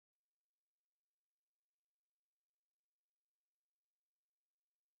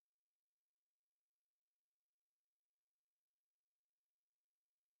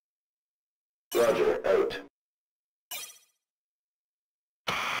Roger, out.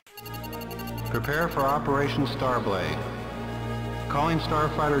 Prepare for Operation Starblade. Calling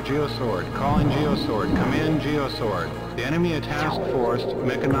Starfighter Geosword. Calling Geosword. Come in, Geosword. The enemy task force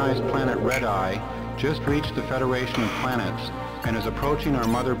mechanized planet Red Eye just reached the Federation of Planets and is approaching our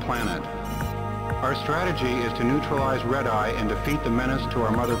mother planet. Our strategy is to neutralize Red Eye and defeat the menace to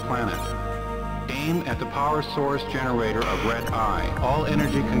our mother planet. Aim at the power source generator of Red Eye. All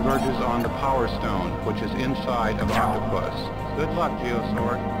energy converges on the Power Stone, which is inside of Octopus. Good luck,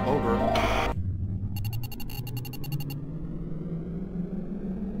 Geosword. Over.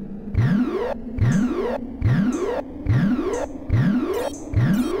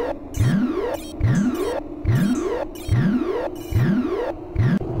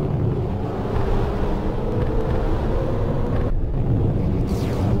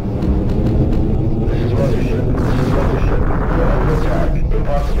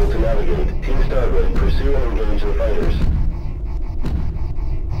 Impossible to navigate. Team Starblade, pursue and engage the fighters.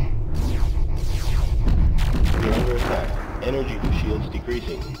 We're under attack. Energy shields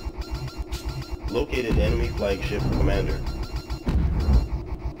decreasing. Located enemy flagship commander.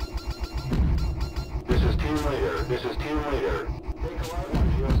 This is team leader. This is team leader. Take a light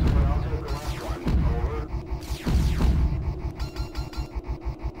one, Geosword. I'll take the left one. Over.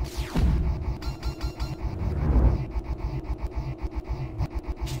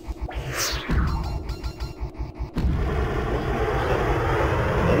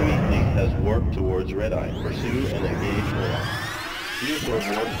 Warp towards Red Eye. Pursue and engage more.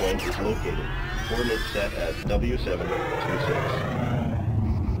 Geosword warp point is located. Coordinates set at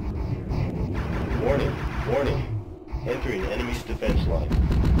W726. Warning. Warning. Entering enemy's defense line.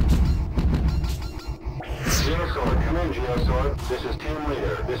 Geosword, come in, Geosword. This is team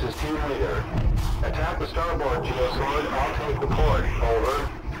leader. This is team leader. Attack the starboard, Geosword. I'll take the port. Over.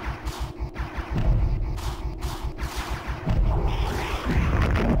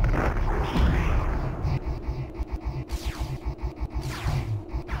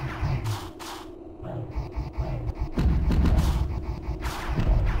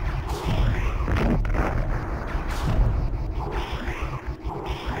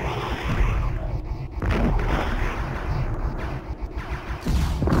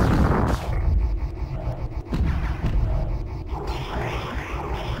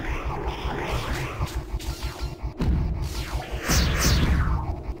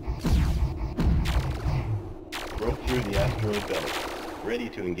 Through the asteroid belt, ready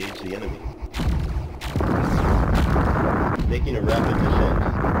to engage the enemy. Making a rapid descent.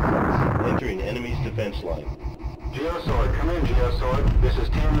 Entering enemy's defense line. Geosword, come in, Geosword. This is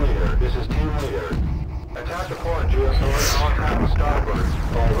team leader. This is team leader. Attack the port, Geosword. I'll attack the starboard.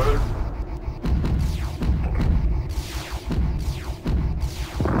 Over.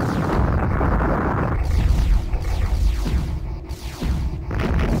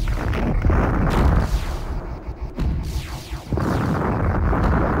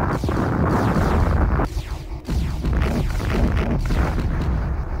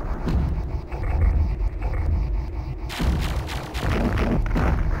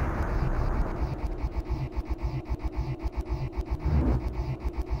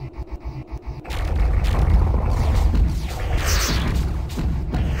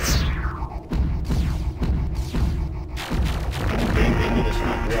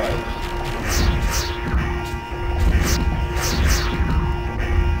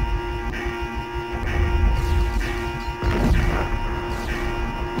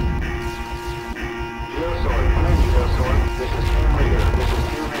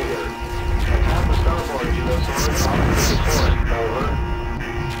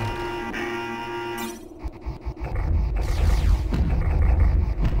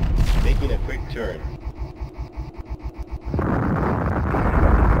 Making a quick turn.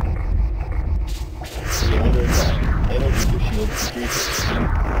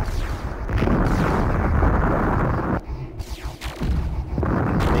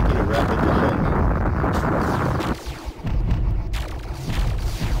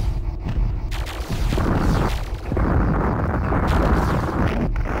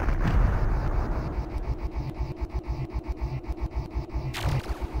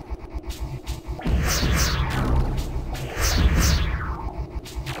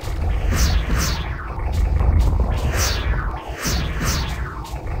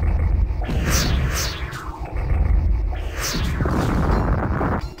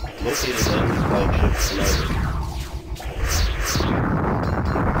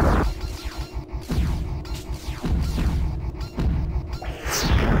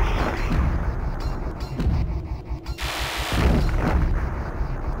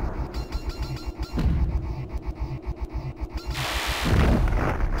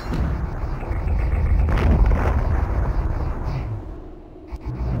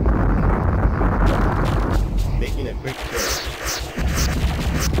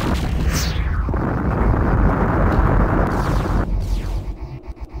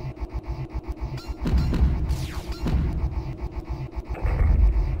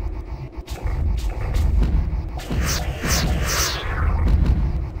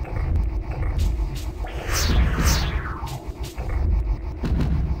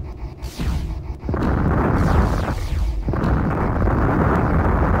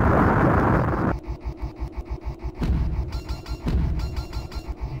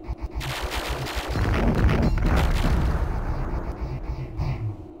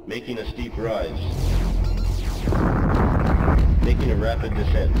 Making a steep rise. Making a rapid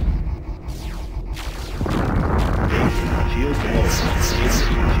descent. Shields low.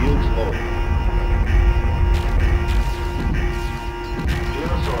 Shields low.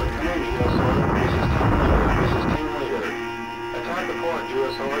 Geosword, come in, Geosword. This is team leader. Attack the port,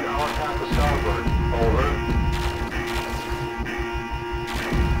 Geosword. I'll attack the starboard. Over.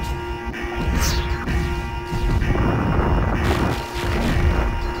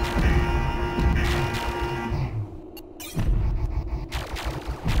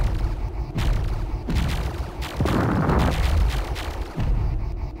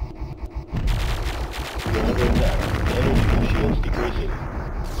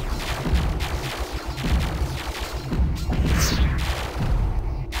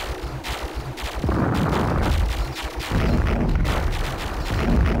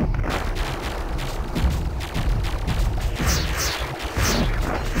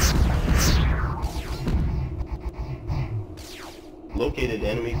 Located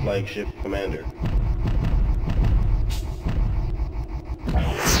enemy flagship commander.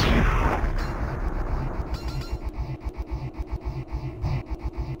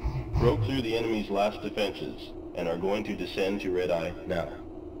 Broke through the enemy's last defenses and are going to descend to Red Eye now.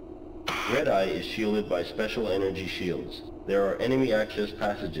 Red Eye is shielded by special energy shields. There are enemy access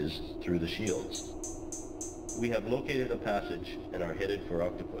passages through the shields. We have located a passage and are headed for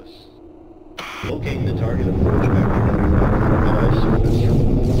Octopus. Locate the target approach vector and Red Eye surface.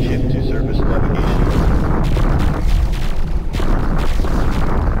 Shift to surface navigation.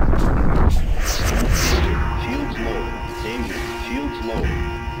 Shields low. Danger. Shields low.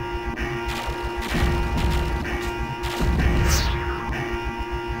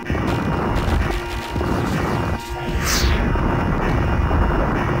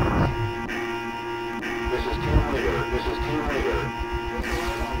 This is team leader. This is team leader.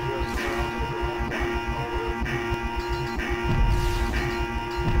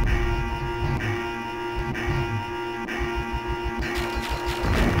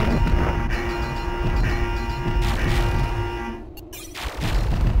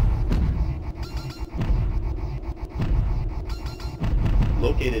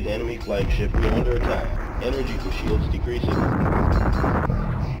 Located enemy flagship under attack. Energy for shields decreasing.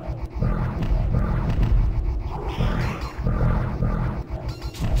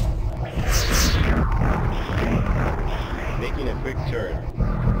 Making a quick turn.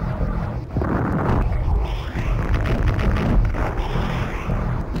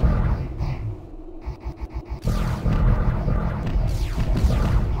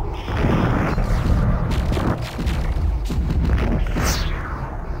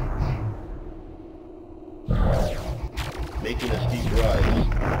 Making a steep rise.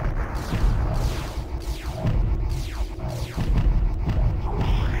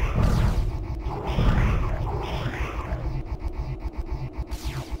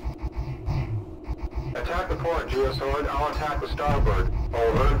 Attack the port, Geosword. I'll attack the starboard.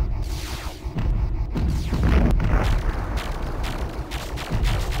 Over.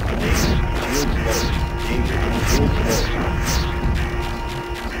 Shields low. Danger. Shields low.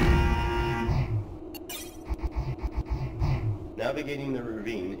 Navigating the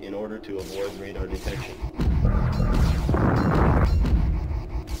ravine in order to avoid radar detection.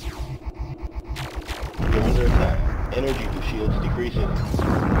 You're under attack. Energy to shields decreasing.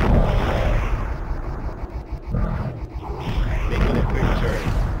 Making a quick turn.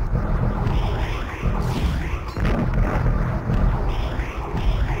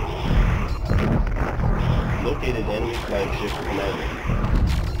 Located enemy flagship commander.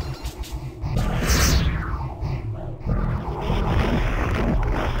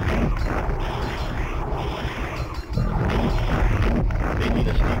 Making a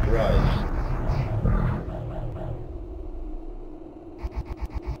steep rise.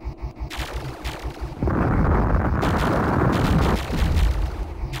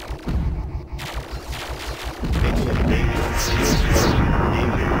 Making a danger. Shields low.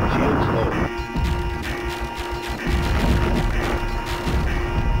 Danger. Shields low.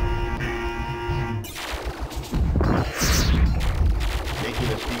 Making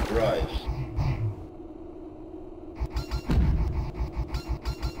a steep rise.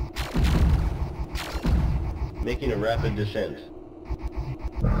 Making a rapid descent.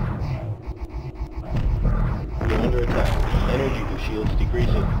 You're under attack. Energy to shields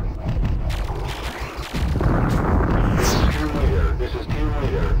decreasing. This is team leader. This is team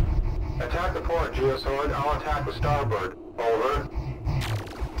leader. Attack the port, Geosword. I'll attack the starboard. Over.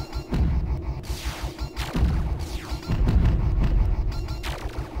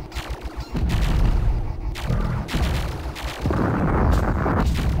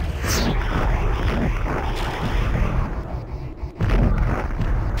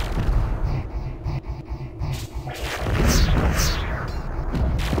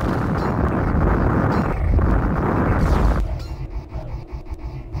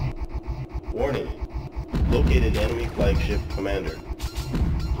 Located enemy flagship commander.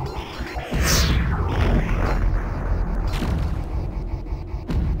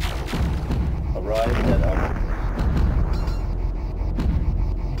 Arrived at Alpha.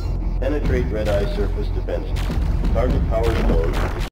 Penetrate red-eye surface defenses. Target power stone.